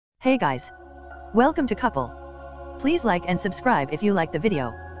Hey guys! Welcome to Couple. Please like and subscribe if you like the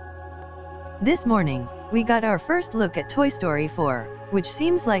video. This morning, we got our first look at Toy Story 4, which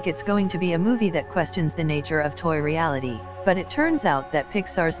seems like it's going to be a movie that questions the nature of toy reality, but it turns out that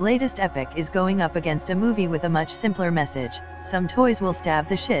Pixar's latest epic is going up against a movie with a much simpler message. Some toys will stab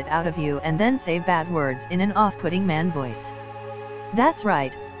the shit out of you and then say bad words in an off-putting man voice. That's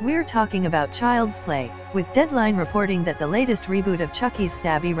right, we're talking about Child's Play, with Deadline reporting that the latest reboot of Chucky's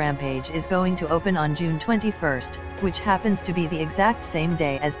Stabby Rampage is going to open on June 21st, which happens to be the exact same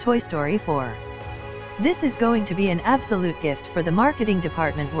day as Toy Story 4. This is going to be an absolute gift for the marketing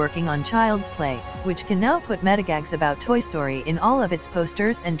department working on Child's Play, which can now put metagags about Toy Story in all of its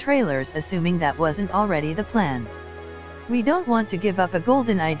posters and trailers, assuming that wasn't already the plan. We don't want to give up a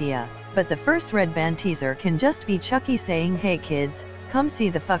golden idea, but the first Red Band teaser can just be Chucky saying, "Hey kids, come see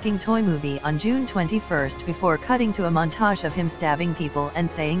the fucking toy movie on June 21st," before cutting to a montage of him stabbing people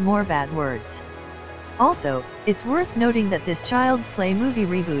and saying more bad words. Also, it's worth noting that this Child's Play movie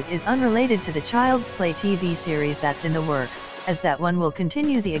reboot is unrelated to the Child's Play TV series that's in the works, as that one will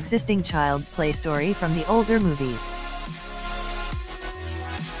continue the existing Child's Play story from the older movies.